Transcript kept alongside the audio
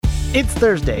It's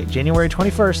Thursday, January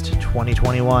 21st,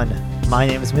 2021. My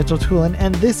name is Mitchell Tulin,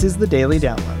 and this is the Daily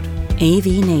Download.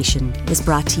 AV Nation is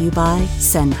brought to you by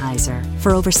Sennheiser.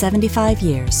 For over 75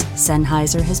 years,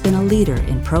 Sennheiser has been a leader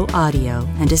in pro audio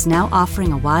and is now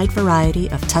offering a wide variety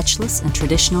of touchless and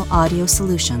traditional audio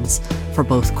solutions for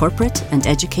both corporate and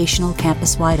educational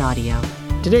campus-wide audio.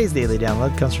 Today's Daily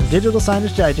Download comes from Digital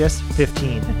Signage Digest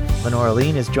 15. Lenora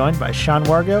Lean is joined by Sean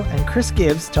Wargo and Chris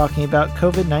Gibbs talking about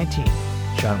COVID-19.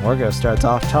 Sean Wargo starts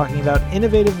off talking about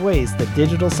innovative ways that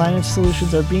digital signage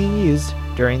solutions are being used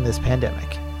during this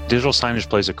pandemic. Digital signage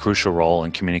plays a crucial role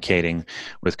in communicating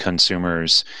with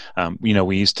consumers.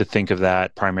 We used to think of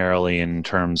that primarily in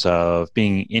terms of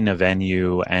being in a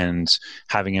venue and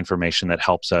having information that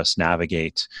helps us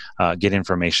navigate, get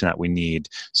information that we need.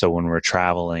 So when we're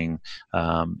traveling,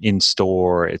 in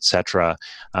store, etc.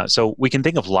 So we can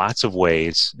think of lots of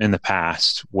ways in the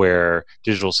past where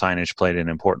digital signage played an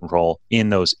important role in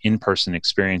those in-person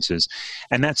experiences.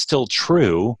 And that's still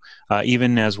true.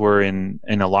 Even as we're in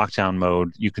a lockdown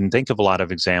mode, you can think of a lot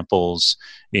of examples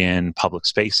in public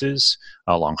spaces,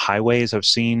 along highways. I've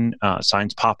seen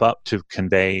signs pop up to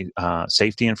convey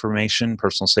safety information,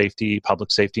 personal safety,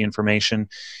 public safety information,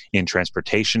 in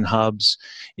transportation hubs,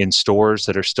 in stores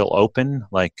that are still open,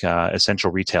 like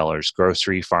essential retailers,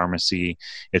 grocery, pharmacy,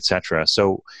 etc.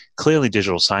 So clearly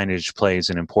digital signage plays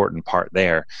an important part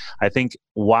there. I think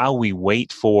while we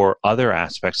wait for other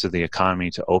aspects of the economy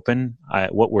to open,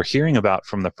 what we're hearing about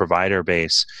from the provider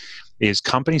base is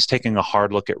companies taking a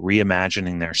hard look at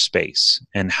reimagining their space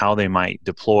and how they might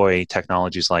deploy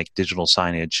technologies like digital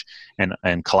signage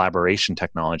and collaboration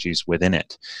technologies within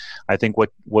it. I think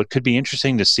what could be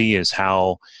interesting to see is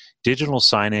how digital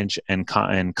signage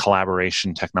and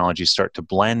collaboration technologies start to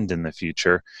blend in the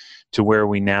future to where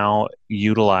we now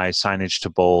utilize signage to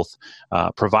both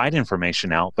provide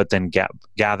information out, but then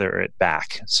gather it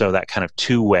back. So that kind of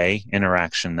two-way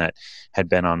interaction that had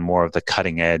been on more of the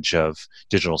cutting edge of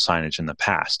digital signage in the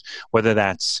past, whether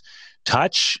that's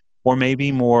touch or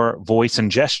maybe more voice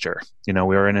and gesture.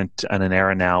 We're in an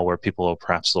era now where people are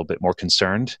perhaps a little bit more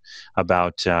concerned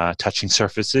about touching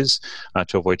surfaces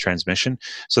to avoid transmission.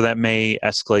 So that may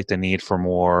escalate the need for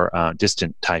more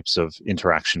distant types of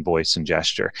interaction, voice and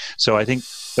gesture. So I think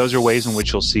those are ways in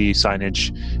which you'll see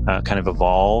signage kind of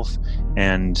evolve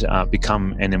and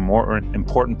become an more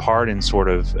important part in sort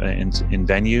of in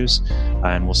venues.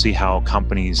 And we'll see how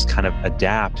companies kind of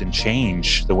adapt and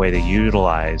change the way they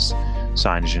utilize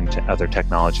signage and other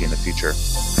technology in the future.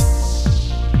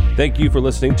 Thank you for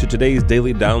listening to today's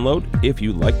Daily Download. If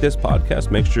you like this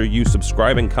podcast, make sure you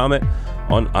subscribe and comment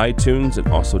on iTunes, and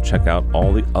also check out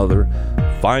all the other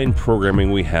fine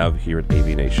programming we have here at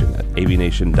AV Nation at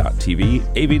avnation.tv,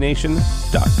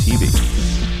 avnation.tv.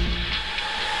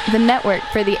 The network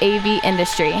for the AV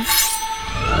industry.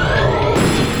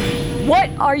 What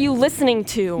are you listening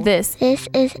to? This is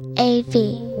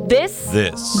AV. This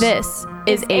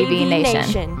is AV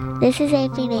Nation. This is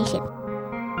AV Nation.